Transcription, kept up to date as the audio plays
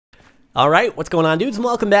Alright, what's going on, dudes, and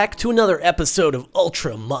welcome back to another episode of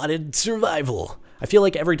Ultra Modded Survival. I feel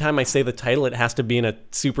like every time I say the title, it has to be in a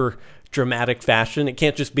super dramatic fashion. It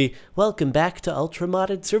can't just be, welcome back to Ultra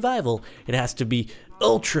Modded Survival. It has to be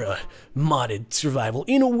Ultra Modded Survival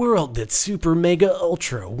in a world that's super mega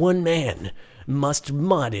ultra one man must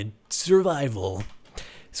modded survival.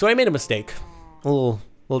 So I made a mistake, a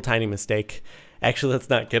little tiny mistake. Actually, let's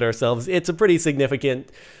not kid ourselves. It's a pretty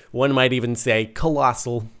significant, one might even say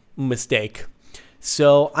colossal mistake.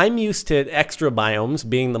 So I'm used to extra biomes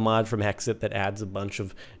being the mod from Hexit that adds a bunch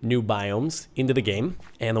of new biomes into the game.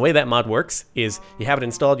 And the way that mod works is you have it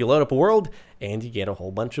installed, you load up a world, and you get a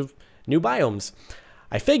whole bunch of new biomes.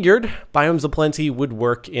 I figured Biomes O Plenty would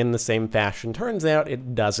work in the same fashion. Turns out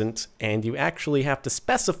it doesn't, and you actually have to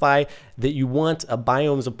specify that you want a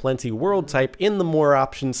Biomes O Plenty world type in the More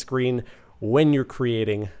Options screen when you're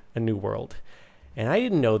creating a new world. And I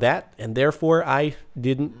didn't know that, and therefore I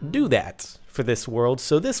didn't do that for this world.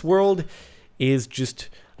 So this world is just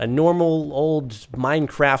a normal old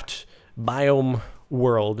Minecraft biome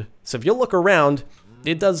world. So if you look around,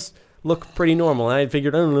 it does look pretty normal. And I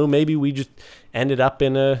figured, I don't know, maybe we just ended up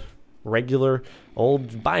in a regular old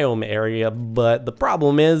biome area. But the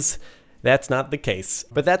problem is, that's not the case.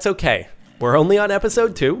 But that's okay. We're only on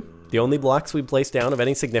episode 2. The only blocks we place down of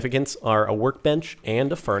any significance are a workbench and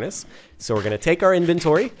a furnace. So we're going to take our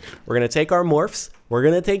inventory, we're going to take our morphs, we're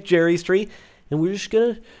going to take Jerry's tree, and we're just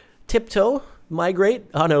going to tiptoe, migrate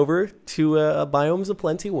on over to a Biomes O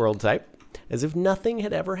Plenty world type, as if nothing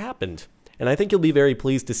had ever happened. And I think you'll be very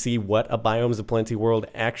pleased to see what a Biomes O Plenty world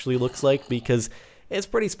actually looks like, because it's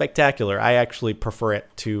pretty spectacular. I actually prefer it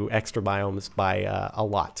to extra biomes by a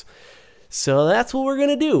lot. So that's what we're going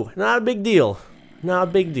to do. Not a big deal. Not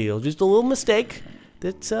a big deal, just a little mistake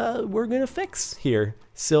that we're gonna fix here.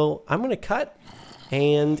 So I'm gonna cut,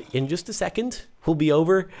 and in just a second, we'll be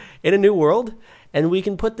over in a new world, and we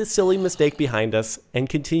can put this silly mistake behind us and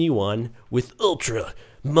continue on with Ultra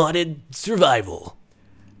Modded Survival.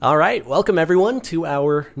 All right, welcome everyone to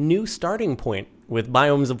our new starting point with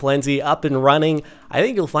Biomes O Plenty up and running. I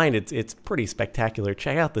think you'll find it's pretty spectacular.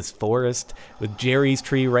 Check out this forest with Jerry's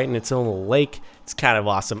tree right in its own little lake. It's kind of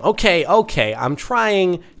awesome. Okay, I'm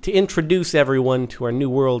trying to introduce everyone to our new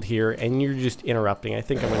world here, and you're just interrupting. I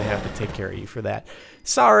think I'm going to have to take care of you for that.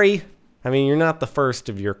 Sorry. I mean, you're not the first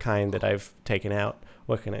of your kind that I've taken out.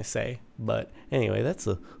 What can I say? But anyway, that's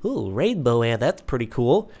a rainbow ant. That's pretty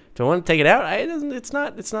cool. Do I want to take it out? It's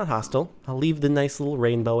not hostile. I'll leave the nice little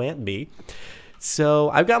rainbow ant be. So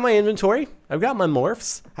I've got my inventory, I've got my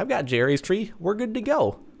morphs, I've got Jerry's tree. We're good to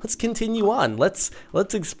go. Let's continue on. Let's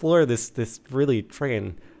explore this really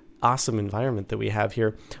friggin' awesome environment that we have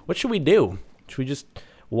here. What should we do? Should we just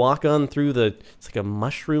walk on through it's like a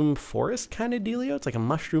mushroom forest kind of dealio? It's like a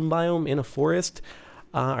mushroom biome in a forest.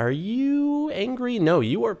 Are you angry? No,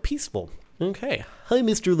 you are peaceful. Okay. Hi,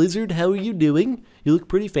 Mr. Lizard. How are you doing? You look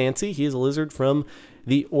pretty fancy. He is a lizard from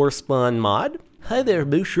the Ore Spawn mod. Hi there,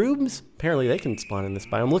 mushrooms. Apparently they can spawn in this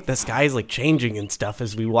biome. Look, the sky is like changing and stuff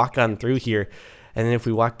as we walk on through here. And then if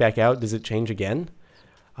we walk back out, does it change again?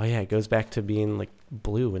 Oh yeah, it goes back to being like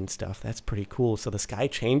blue and stuff. That's pretty cool. So the sky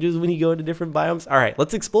changes when you go to different biomes. All right,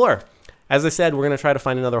 let's explore. As I said, we're going to try to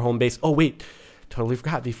find another home base. Oh wait, totally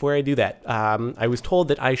forgot. Before I do that, I was told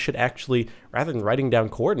that I should actually, rather than writing down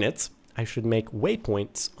coordinates, I should make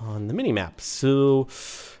waypoints on the minimap. So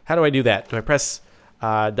how do I do that? Do I press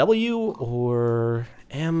W or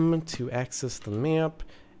M to access the map?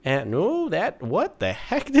 And no, what the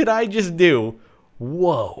heck did I just do?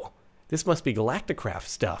 Whoa, this must be Galacticraft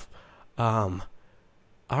stuff. All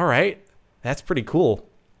right, that's pretty cool.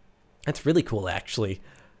 That's really cool, actually.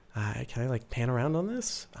 Can I like pan around on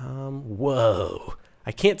this? Whoa,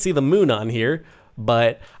 I can't see the moon on here,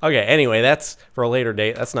 but okay, anyway, that's for a later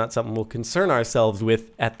date. That's not something we'll concern ourselves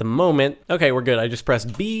with at the moment. Okay, we're good. I just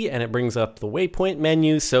pressed B and it brings up the waypoint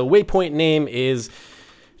menu. So waypoint name is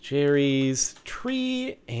Jerry's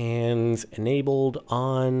tree and enabled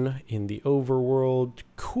on in the overworld.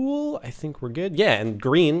 Cool, I think we're good. Yeah, and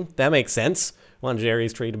green, that makes sense. Want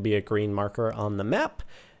Jerry's tree to be a green marker on the map.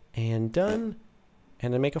 And done.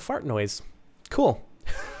 And then make a fart noise. Cool.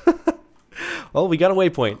 Well, we got a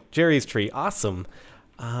waypoint. Jerry's tree, awesome.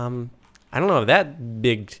 I don't know if that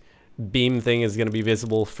big beam thing is going to be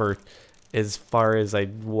visible for as far as I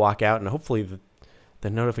walk out, and hopefully the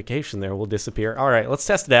notification there will disappear. All right, let's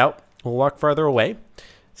test it out. We'll walk farther away,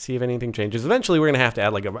 see if anything changes. Eventually, we're going to have to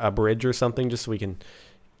add like a bridge or something just so we can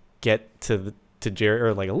get to to Jerry,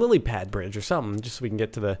 or like a lily pad bridge or something, just so we can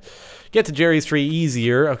get to Jerry's tree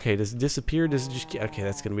easier. Okay, does it disappear? Does it just, okay,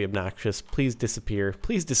 that's gonna be obnoxious. Please disappear.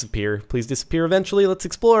 Please disappear. Please disappear eventually. Let's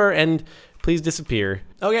explore and please disappear.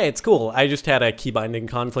 Okay, it's cool. I just had a key binding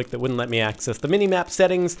conflict that wouldn't let me access the minimap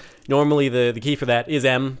settings. Normally the key for that is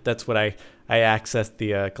M. That's what I accessed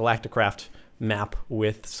the Galacticraft map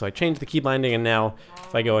with. So I changed the key binding, and now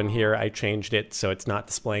if I go in here, I changed it so it's not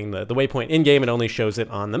displaying the waypoint in game. It only shows it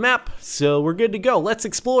on the map. So we're good to go. Let's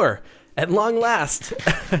explore at long last.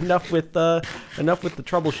 enough with the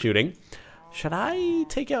troubleshooting. Should I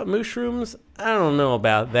take out mushrooms? I don't know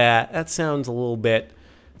about that. That sounds a little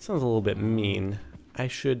bit mean. I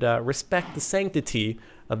should respect the sanctity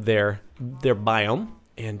of their biome.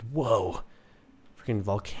 And whoa, freaking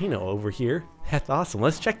volcano over here. That's awesome.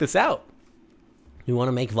 Let's check this out. We want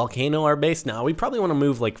to make Volcano our base? No, we probably want to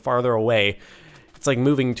move like farther away. It's like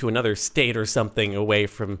moving to another state or something away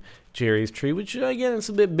from Jerry's tree, which again, it's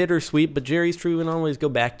a bit bittersweet, but Jerry's tree we can always go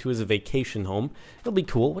back to as a vacation home. It'll be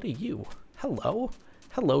cool. What are you? Hello?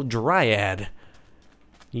 Hello, Dryad.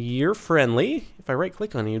 You're friendly. If I right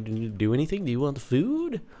click on you, do you do anything? Do you want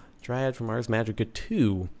food? Dryad from Ars Magica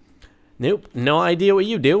 2. Nope, no idea what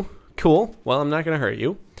you do. Cool. Well, I'm not going to hurt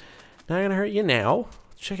you. Not going to hurt you now.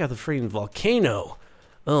 Check out the freaking volcano.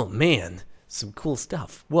 Oh man, some cool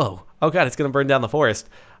stuff. Whoa. Oh god, it's gonna burn down the forest.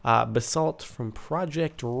 Basalt from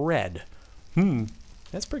Project Red.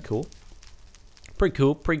 That's pretty cool. Pretty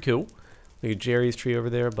cool. Look at Jerry's tree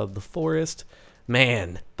over there above the forest.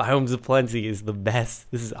 Man, Biomes O Plenty is the best.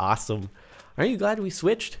 This is awesome. Aren't you glad we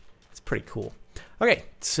switched? It's pretty cool. Okay,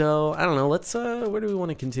 so I don't know. Let's where do we want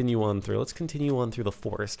to continue on through? Let's continue on through the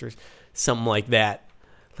forest or something like that.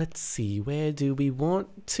 Let's see, where do we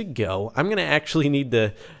want to go? I'm gonna actually need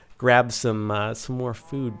to grab some more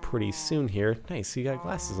food pretty soon here. Nice, you got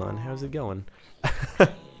glasses on. How's it going?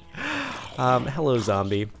 Hello,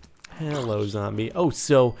 zombie. Hello, zombie. Oh,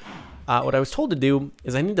 so what I was told to do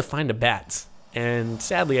is I need to find a bat, and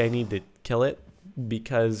sadly I need to kill it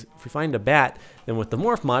because if we find a bat, then with the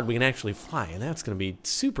morph mod we can actually fly, and that's gonna be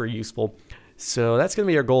super useful. So that's gonna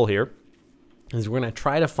be our goal here. Is we're going to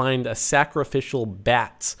try to find a sacrificial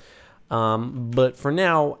bat. But for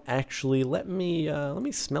now, actually, let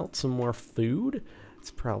me smelt some more food.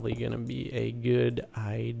 It's probably going to be a good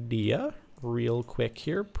idea. Real quick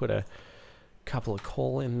here, put a couple of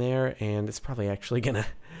coal in there, and it's probably actually going to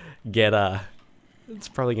get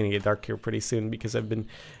dark here pretty soon because I've been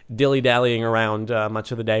dilly-dallying around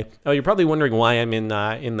much of the day. Oh, you're probably wondering why I'm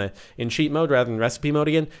in sheet mode rather than recipe mode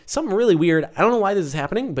again. Something really weird. I don't know why this is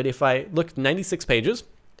happening, but if I look 96 pages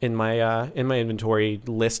in my inventory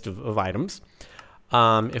list of items,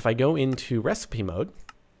 if I go into recipe mode,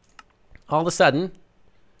 all of a sudden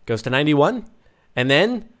it goes to 91, and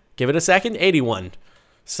then give it a second, 81.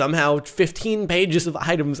 Somehow 15 pages of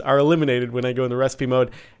items are eliminated when I go into recipe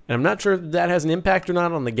mode, and I'm not sure if that has an impact or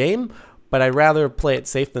not on the game, but I'd rather play it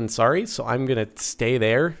safe than sorry, so I'm gonna stay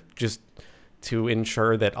there just to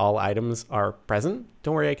ensure that all items are present.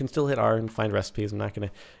 Don't worry, I can still hit R and find recipes. I'm not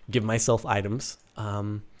gonna give myself items.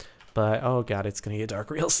 But oh god, it's gonna get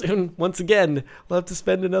dark real soon. Once again, we'll have to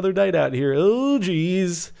spend another night out here. Oh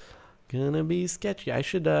geez, gonna be sketchy. I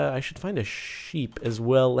should find a sheep as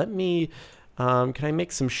well. Let me. Can I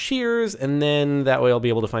make some shears, and then that way I'll be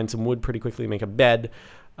able to find some wood pretty quickly, make a bed,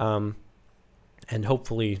 and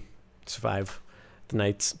hopefully survive the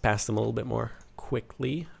nights, pass them a little bit more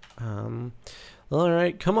quickly. All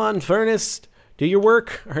right, come on, furnace, do your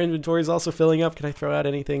work. Our inventory is also filling up. Can I throw out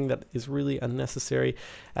anything that is really unnecessary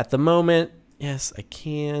at the moment? Yes, I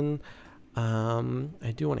can.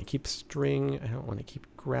 I do want to keep string. I don't want to keep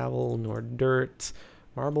gravel nor dirt.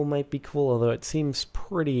 Marble might be cool, although it seems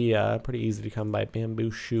pretty easy to come by.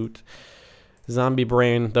 Bamboo shoot, zombie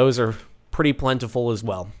brain, those are pretty plentiful as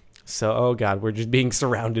well. So, oh god, we're just being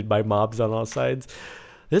surrounded by mobs on all sides.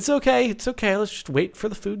 It's okay, it's okay. Let's just wait for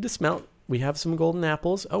the food to smelt. We have some golden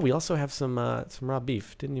apples. Oh, we also have some raw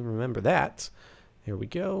beef. Didn't even remember that. There we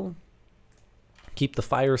go. Keep the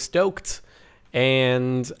fire stoked.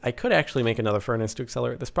 And I could actually make another furnace to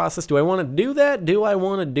accelerate this process. Do I want to do that? Do I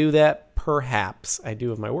want to do that? Perhaps. I do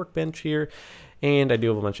have my workbench here, and I do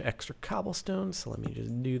have a bunch of extra cobblestone, so let me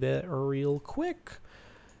just do that real quick.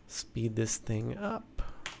 Speed this thing up,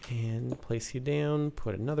 and place you down.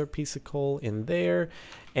 Put another piece of coal in there.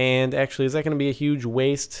 And actually, is that going to be a huge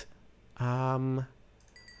waste? That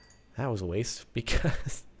was a waste,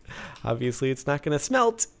 because obviously it's not going to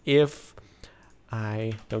smelt if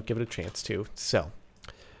I don't give it a chance to. So,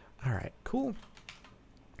 all right, cool.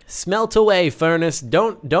 Smelt away, furnace.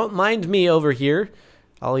 Don't mind me over here,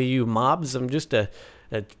 all of you mobs. I'm just a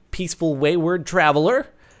peaceful wayward traveler.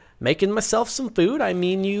 making myself some food. I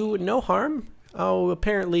mean you no harm. Oh,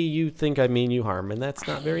 apparently you think I mean you harm, and that's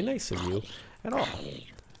not very nice of you at all.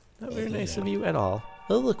 Not very nice of you at all.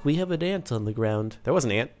 Oh, look, we have an ant on the ground. That was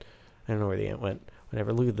an ant. I don't know where the ant went.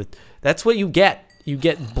 Whatever, look at the... That's what you get. You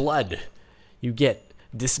get blood. You get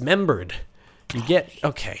dismembered. You get...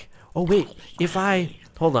 Okay. Oh, wait. If I...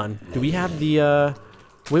 Hold on. Do we have the,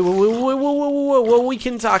 Wait, we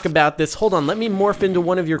can talk about this. Hold on. Let me morph into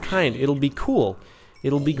one of your kind. It'll be cool.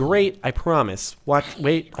 It'll be great, I promise. Watch,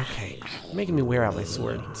 wait, okay. You're making me wear out my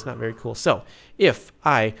sword. It's not very cool. So, if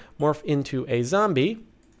I morph into a zombie,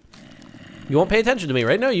 you won't pay attention to me,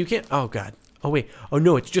 right? No, you can't. Oh, God. Oh, wait. Oh,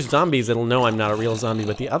 no, it's just zombies that'll know I'm not a real zombie,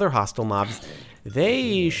 but the other hostile mobs,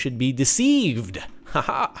 they should be deceived.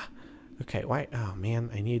 Haha. Okay, why? Oh, man,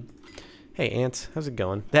 I need... Hey, ants, how's it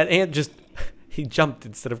going? That ant just... He jumped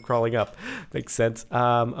instead of crawling up. Makes sense.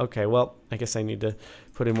 Okay, well, I guess I need to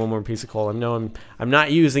put in one more piece of coal. I know I'm not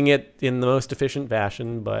using it in the most efficient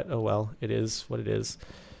fashion, but oh well, it is what it is.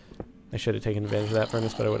 I should have taken advantage of that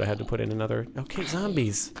furnace, but I would have had to put in another. Okay,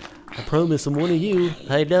 zombies. I promise I'm one of you.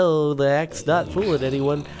 I know the axe not fooling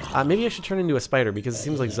anyone. Maybe I should turn into a spider because it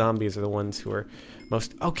seems like zombies are the ones who are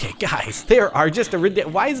most. Okay, guys, there are just a.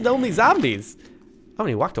 Why is it only zombies? Oh, and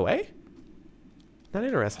he walked away? Not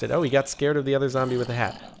interested. Oh, he got scared of the other zombie with the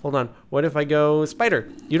hat. Hold on. What if I go spider?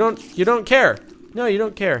 You don't care. No, you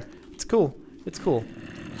don't care. It's cool. It's cool.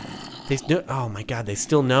 Oh my God, they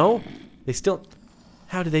still know?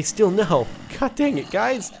 How do they still know? God dang it,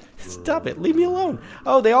 guys. Stop it. Leave me alone.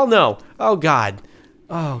 Oh, they all know. Oh God.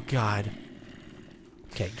 Oh God.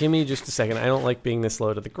 Okay, give me just a second. I don't like being this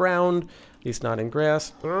low to the ground. At least not in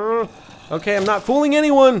grass. Okay, I'm not fooling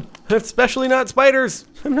anyone. Especially not spiders.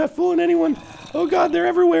 I'm not fooling anyone. Oh God, they're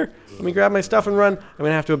everywhere. Let me grab my stuff and run. I'm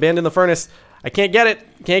gonna have to abandon the furnace. I can't get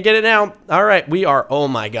it. Can't get it now. All right, we are. Oh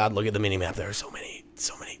my God, look at the mini map. There are so many.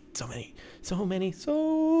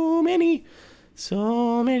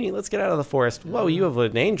 Let's get out of the forest. Whoa, you have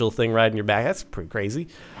an angel thing riding your back. That's pretty crazy.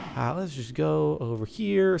 Let's just go over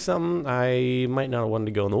here or something. I might not want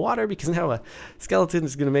to go in the water because now a skeleton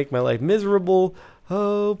is gonna make my life miserable.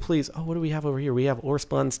 Oh, please. Oh, what do we have over here? We have ore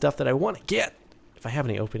spawn stuff that I want to get. If I have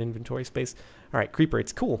any open inventory space. All right, creeper,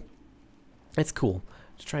 it's cool. It's cool.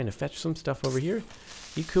 Just trying to fetch some stuff over here.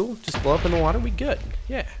 You cool? Just blow up in the water. We good.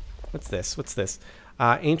 Yeah. What's this? What's this?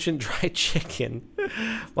 Ancient dried chicken.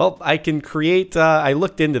 Well, I can create... I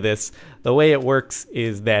looked into this. The way it works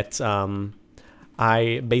is that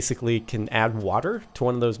I basically can add water to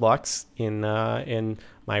one of those blocks in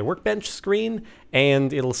my workbench screen,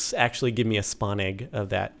 and it'll actually give me a spawn egg of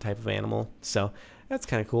that type of animal. So that's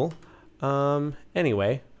kind of cool.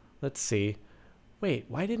 Anyway, let's see. Wait,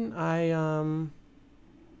 why didn't I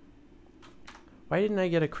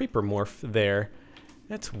get a creeper morph there?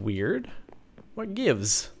 That's weird. What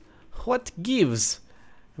gives? What gives?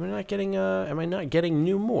 Am I not getting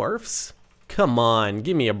new morphs? Come on,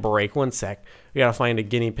 give me a break. One sec. We gotta find a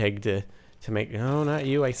guinea pig to make. No, not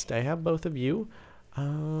you. I have both of you.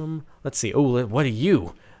 Let's see. Oh, what are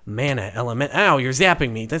you? Mana element. Ow, you're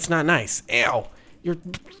zapping me. That's not nice. Ow. You're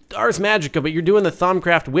Ars Magica, but you're doing the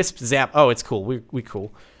Thumbcraft Wisp Zap. Oh, it's cool. We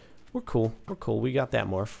cool. We're cool. We're cool. We got that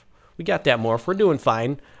morph. We're doing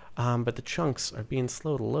fine. But the chunks are being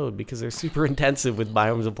slow to load because they're super intensive with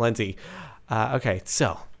Biomes O Plenty. Okay,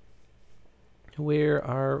 so where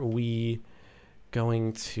are we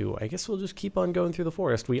going to? I guess we'll just keep on going through the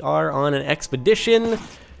forest. We are on an expedition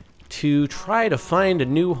to try to find a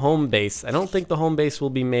new home base. I don't think the home base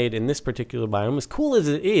will be made in this particular biome. As cool as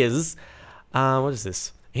it is, what is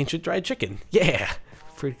this? Ancient dried chicken. Yeah,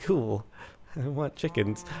 pretty cool. I want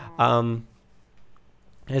chickens.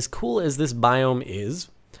 As cool as this biome is,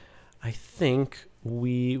 I think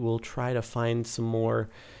we will try to find some more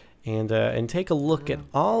and take a look at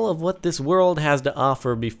all of what this world has to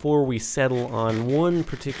offer before we settle on one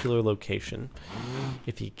particular location.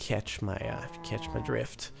 If you catch my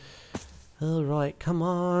drift. All right, come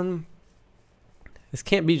on. This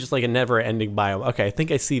can't be just like a never-ending biome. Okay, I think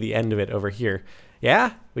I see the end of it over here.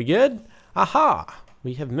 Yeah? We good? Aha!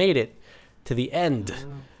 We have made it to the end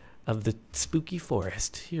of the spooky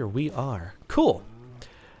forest. Here we are. Cool.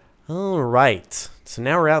 All right. So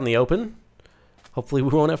now we're out in the open. Hopefully we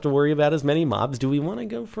won't have to worry about as many mobs. Do we want to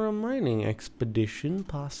go for a mining expedition?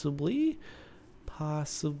 Possibly.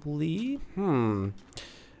 Possibly. I mean,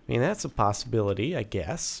 that's a possibility, I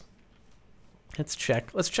guess. Let's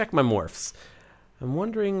check. Let's check my morphs. I'm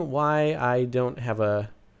wondering why I don't have a...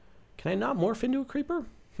 Can I not morph into a creeper?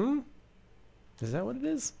 Is that what it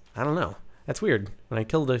is? I don't know. That's weird. When I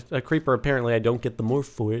killed a creeper, apparently I don't get the morph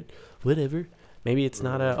for it. Whatever. Maybe it's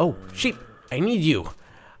not a... Oh, sheep! I need you!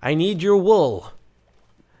 I need your wool!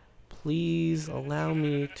 Please allow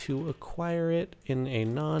me to acquire it in a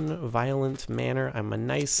non-violent manner. I'm a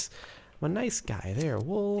nice guy. There,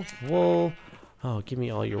 wool, wool. Oh, give me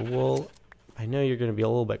all your wool. I know you're going to be a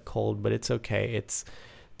little bit cold, but it's okay. It's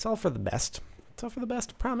all for the best. It's all for the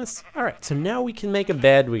best, I promise. All right, so now we can make a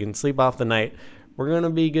bed. We can sleep off the night. We're going to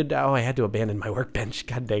be good. Oh, I had to abandon my workbench.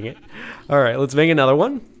 God dang it. All right, let's make another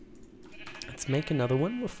one. Let's make another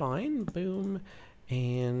one. We're fine. Boom.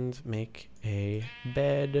 And make a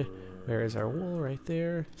bed. Where is our wool? Right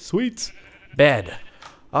there. Sweet. Bed.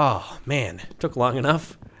 Oh, man. Took long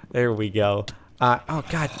enough. There we go. Oh,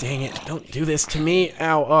 god dang it. Don't do this to me.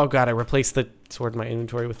 Ow. Oh, god. I replaced the sword in my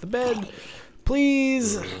inventory with the bed.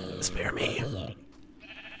 Please. Spare me.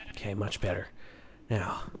 Okay, much better.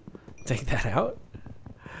 Now, take that out.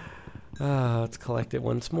 Let's collect it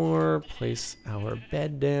once more. Place our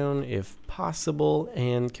bed down if possible.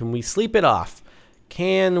 And can we sleep it off?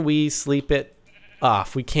 Can we sleep it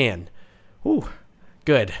off? We can. Ooh,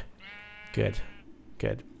 good. Good.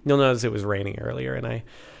 Good. You'll notice it was raining earlier, and I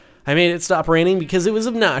made it stop raining because it was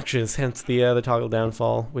obnoxious, hence the toggle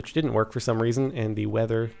downfall, which didn't work for some reason, and the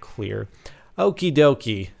weather clear. Okie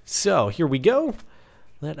dokie. So, here we go.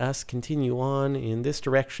 Let us continue on in this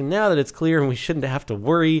direction now that it's clear and we shouldn't have to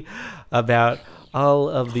worry about all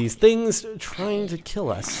of these things trying to kill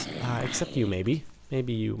us. Except you, maybe.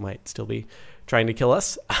 Maybe you might still be trying to kill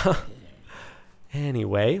us.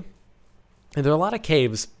 Anyway, and there are a lot of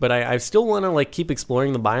caves, but I still want to like keep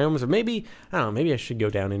exploring the biomes, or maybe, I don't know, maybe I should go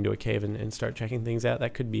down into a cave and start checking things out.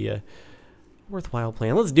 That could be a worthwhile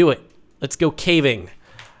plan. Let's do it. Let's go caving.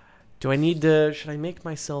 Do I need to, should I make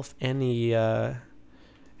myself any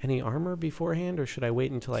armor beforehand, or should I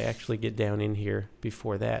wait until I actually get down in here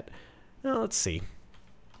before that? Well, let's see.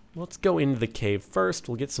 Let's go into the cave first.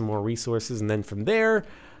 We'll get some more resources, and then from there,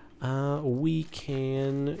 we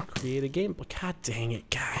can create a game. God dang it,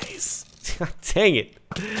 guys. God dang it.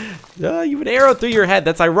 You have an arrow through your head.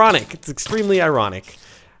 That's ironic. It's extremely ironic.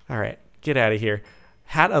 All right, get out of here.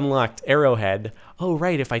 Hat unlocked, arrowhead. Oh,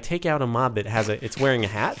 right, if I take out a mob that has it's wearing a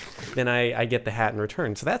hat, then I get the hat in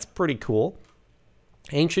return. So that's pretty cool.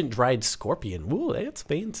 Ancient dried scorpion. Ooh, that's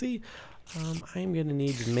fancy. I'm going to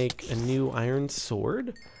need to make a new iron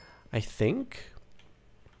sword, I think.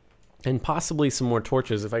 And possibly some more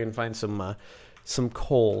torches if I can find some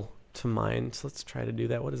coal to mine. So let's try to do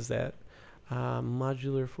that. What is that?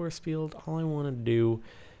 Modular force field. All I want to do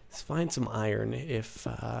is find some iron. If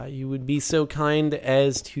you would be so kind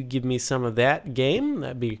as to give me some of that, game,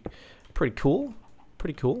 that'd be pretty cool.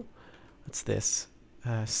 Pretty cool. What's this?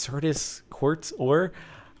 Certus quartz ore.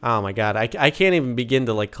 Oh my god, I can't even begin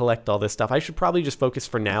to like collect all this stuff. I should probably just focus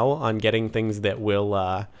for now on getting things that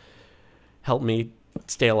will help me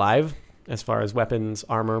stay alive, as far as weapons,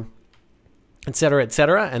 armor, etc.,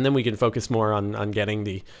 etc., and then we can focus more on getting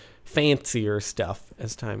the fancier stuff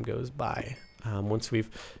as time goes by. Once we've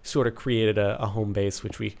sort of created a home base,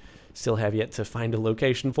 which we still have yet to find a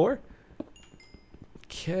location for.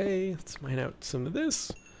 Okay, let's mine out some of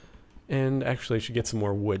this. And actually I should get some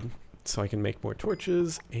more wood so I can make more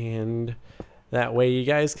torches, and that way you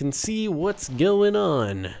guys can see what's going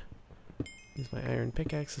on. Use my iron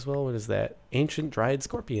pickaxe as well. What is that? Ancient dried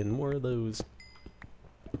scorpion. More of those.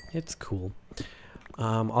 It's cool.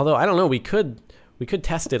 Although I don't know, we could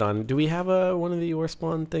test it on. Do we have one of the ore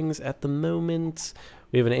spawn things at the moment?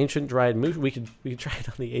 We have an ancient dried mushroom. We could try it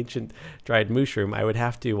on the ancient dried mushroom. I would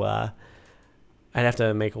have to I'd have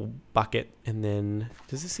to make a bucket, and then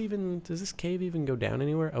does this cave even go down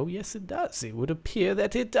anywhere? Oh yes, it does. It would appear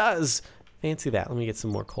that it does. Fancy that. Let me get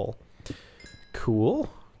some more coal.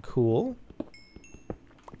 Cool, cool,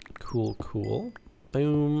 cool, cool.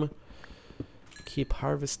 Boom. Keep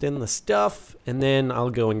harvesting the stuff, and then I'll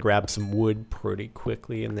go and grab some wood pretty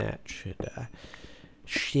quickly, and that should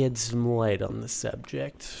shed some light on the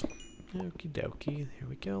subject. Okie dokie. Here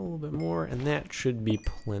we go. A little bit more, and that should be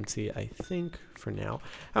plenty, I think, for now.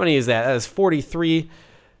 How many is that? That is 43.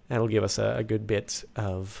 That'll give us a good bit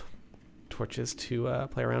of torches to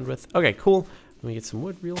play around with. Okay, cool. Let me get some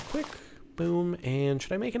wood real quick. Boom. And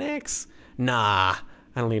should I make an axe? Nah,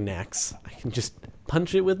 I don't need an axe. I can just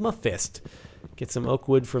punch it with my fist. Get some oak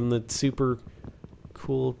wood from the super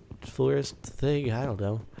cool forest thing. I don't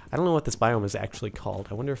know. I don't know what this biome is actually called.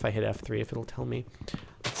 I wonder if I hit F3 if it'll tell me.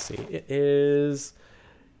 Let's see. It is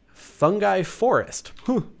fungi forest.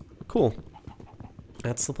 Cool.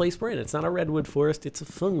 That's the place we're in. It's not a redwood forest. It's a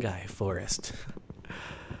fungi forest.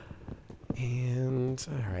 And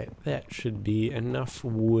all right, that should be enough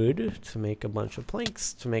wood to make a bunch of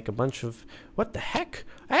planks, to make a bunch of, what the heck?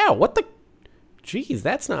 Ow, what the? Jeez,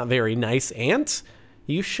 that's not very nice, ant.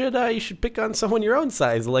 You should pick on someone your own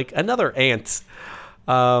size, like another ant.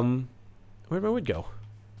 Where'd my wood go?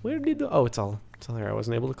 Where did the... Oh, it's all there. I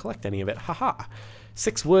wasn't able to collect any of it. Haha.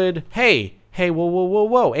 6 wood. Hey,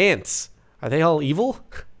 whoa, ants. Are they all evil?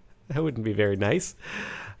 That wouldn't be very nice.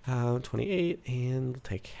 28, and we'll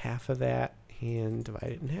take half of that and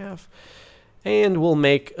divide it in half. And we'll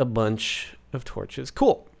make a bunch of torches.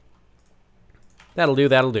 Cool. That'll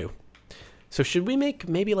do. So should we make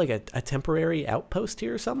maybe like a temporary outpost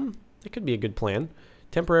here or something? That could be a good plan.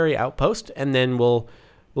 Temporary outpost, and then we'll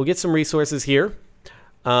get some resources here.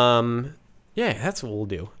 Yeah, that's what we'll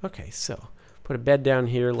do. Okay, so put a bed down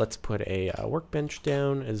here. Let's put a workbench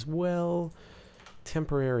down as well.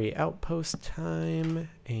 Temporary outpost time,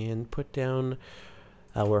 and put down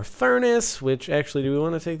our furnace, which actually, do we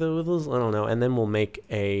want to take that with us? I don't know. And then we'll make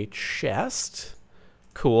a chest.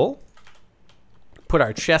 Cool. Put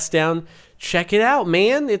our chest down. Check it out,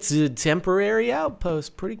 man. It's a temporary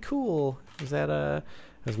outpost. Pretty cool. Is that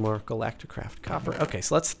there's more Galacticraft copper. Okay,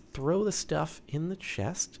 so let's throw the stuff in the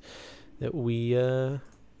chest that we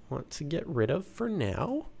want to get rid of for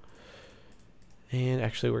now. And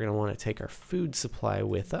actually, we're going to want to take our food supply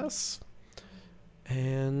with us.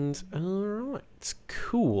 And, alright, it's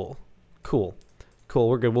cool. Cool.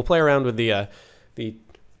 We're good. We'll play around with the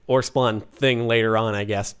ore spawn thing later on, I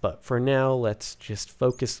guess. But for now, let's just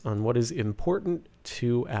focus on what is important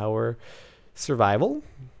to our survival.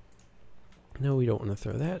 No, we don't want to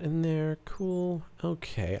throw that in there. Cool.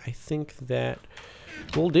 Okay, I think that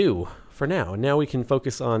will do for now. Now we can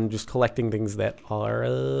focus on just collecting things that are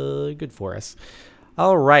good for us.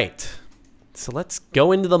 All right. So let's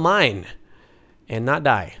go into the mine and not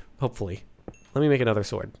die, hopefully. Let me make another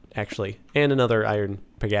sword, actually, and another iron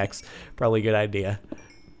pickaxe. Probably a good idea,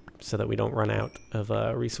 so that we don't run out of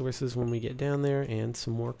resources when we get down there. And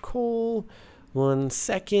some more coal. 1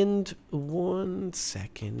 second.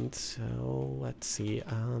 So let's see.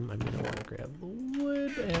 I'm gonna want to grab the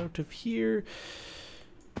wood out of here.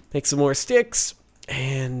 Make some more sticks,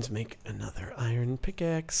 and make another iron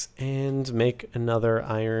pickaxe, and make another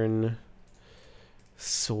iron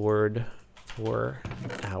sword for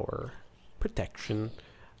our protection.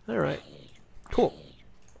 All right, cool.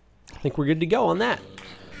 I think we're good to go on that.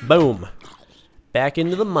 Boom. Back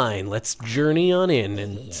into the mine. Let's journey on in.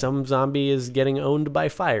 And some zombie is getting owned by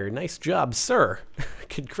fire. Nice job, sir.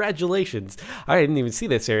 Congratulations. I didn't even see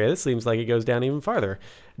this area. This seems like it goes down even farther.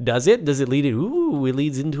 Does it? Does it lead it? Ooh, it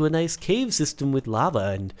leads into a nice cave system with lava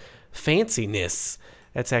and fanciness.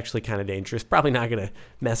 That's actually kind of dangerous. Probably not going to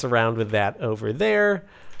mess around with that over there.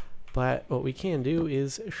 But what we can do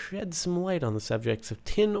is shed some light on the subjects of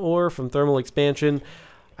tin ore from thermal expansion.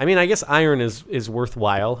 I mean, I guess iron is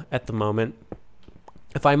worthwhile at the moment.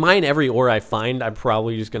 If I mine every ore I find, I'm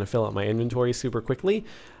probably just going to fill out my inventory super quickly.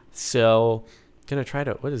 So, going to try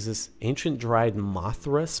to... What is this? Ancient dried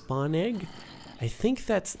Mothra spawn egg? I think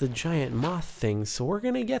that's the giant moth thing, so we're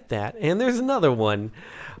going to get that. And there's another one.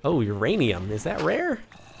 Oh, uranium. Is that rare?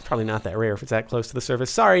 Probably not that rare if it's that close to the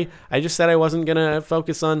surface. Sorry, I just said I wasn't going to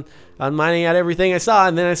focus on mining out everything I saw,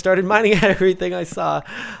 and then I started mining out everything I saw.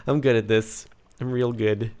 I'm good at this. I'm real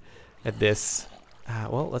good at this.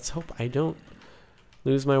 Well, let's hope I don't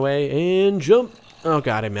lose my way and jump. Oh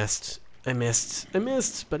god, I missed,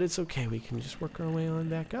 but it's okay. We can just work our way on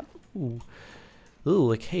back up.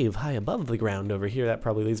 Ooh, a cave high above the ground over here. That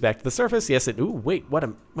probably leads back to the surface. Yes, it... Ooh, wait, what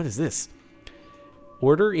is this?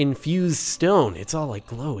 Order infused stone. It's all like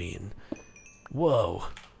glowy and... Whoa,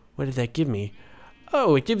 what did that give me?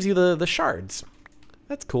 Oh, it gives you the shards.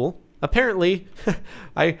 That's cool. Apparently,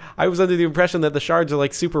 I was under the impression that the shards are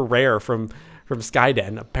like super rare from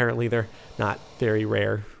Skyden. Apparently they're not very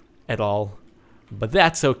rare at all, but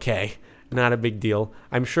that's okay. Not a big deal.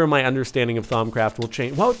 I'm sure my understanding of Thaumcraft will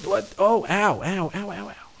change. What? Oh,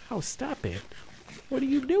 ow, stop it. What are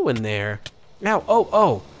you doing there? Ow,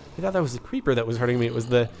 oh. I thought that was the creeper that was hurting me. It was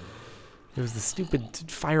the stupid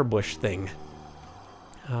firebush thing.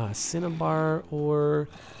 Cinnabar ore.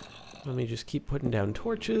 Let me just keep putting down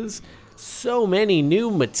torches. So many new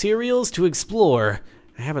materials to explore.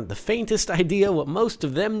 I haven't the faintest idea what most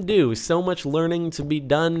of them do. So much learning to be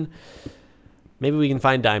done. Maybe we can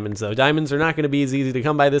find diamonds, though. Diamonds are not going to be as easy to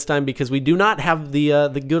come by this time because we do not have the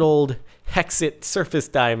good old Hexit surface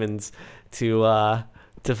diamonds to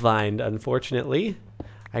find, unfortunately.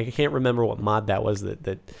 I can't remember what mod that was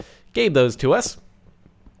that gave those to us.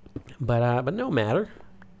 But no matter.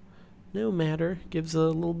 No matter. Gives a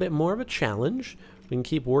little bit more of a challenge. We can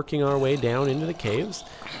keep working our way down into the caves.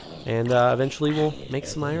 And eventually we'll make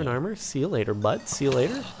some iron armor. See you later, bud. See you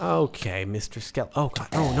later. Okay, Mr. Skeleton. Oh, God.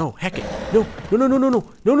 Oh, no. Heck it.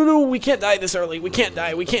 No. We can't die this early. We can't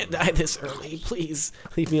die this early. Please.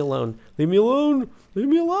 Leave me alone. Leave me alone.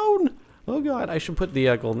 Oh god, I should put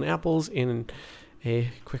the golden apples in a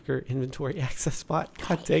quicker inventory access spot.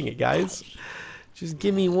 God dang it, guys. Just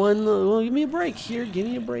give me one, well, give me a break here. Give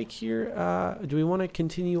me a break here. Do we want to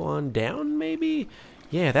continue on down, maybe?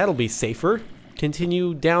 Yeah, that'll be safer.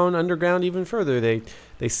 Continue down underground even further.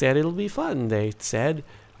 They said it'll be fun. They said,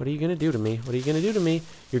 what are you going to do to me? What are you going to do to me?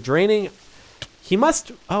 You're draining. He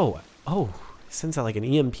must, oh, sends out like an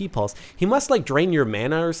EMP pulse. He must like drain your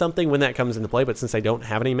mana or something when that comes into play, but since I don't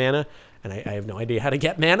have any mana, and I have no idea how to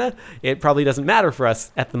get mana, it probably doesn't matter for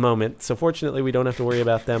us at the moment. So fortunately, we don't have to worry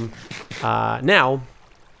about them now,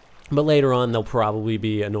 but later on, they'll probably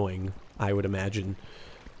be annoying, I would imagine.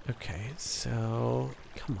 Okay, so,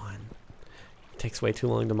 come on. It takes way too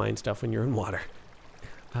long to mine stuff when you're in water.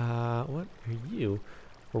 What are you?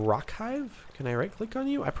 A rock hive? Can I right-click on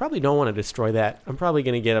you? I probably don't want to destroy that. I'm probably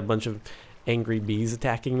going to get a bunch of angry bees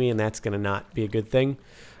attacking me, and that's going to not be a good thing,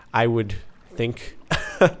 I would think.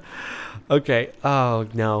 Okay. Oh,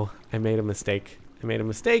 no. I made a mistake. I made a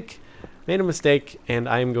mistake. Made a mistake, and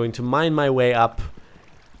I'm going to mine my way up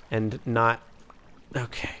and not...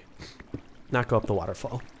 Okay. Not go up the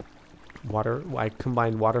waterfall. I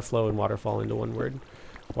combined water flow and waterfall into one word.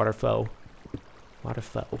 Waterflow.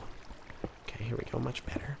 Waterflow. Okay, here we go. Much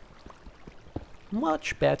better.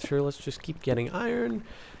 Much better. Let's just keep getting iron.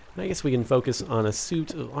 And I guess we can focus on a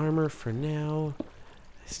suit of armor for now.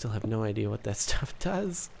 I still have no idea what that stuff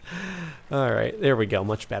does. Alright, there we go.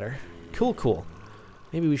 Much better. Cool, cool.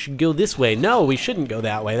 Maybe we should go this way. No, we shouldn't go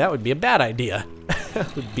that way. That would be a bad idea.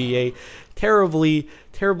 That would be a terribly,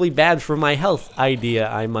 terribly bad for my health idea,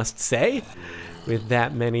 I must say. With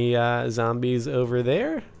that many zombies over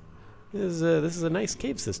there. This is a nice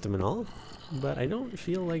cave system and all. But I don't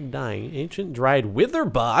feel like dying. Ancient dried wither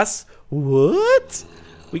boss? What?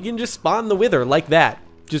 We can just spawn the wither like that.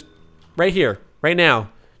 Just right here, right now.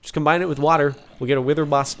 Just combine it with water. We'll get a wither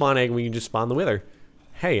boss spawn egg and we can just spawn the wither.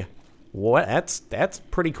 Hey, what? That's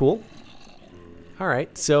pretty cool.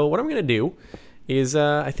 Alright, so what I'm going to do is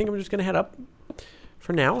I think I'm just going to head up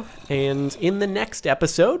for now. And in the next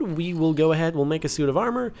episode, we will go ahead, we'll make a suit of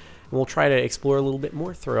armor, and we'll try to explore a little bit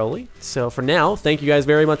more thoroughly. So for now, thank you guys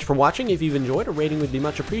very much for watching. If you've enjoyed, a rating would be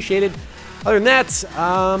much appreciated. Other than that,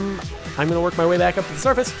 I'm going to work my way back up to the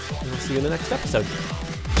surface, and we'll see you in the next episode.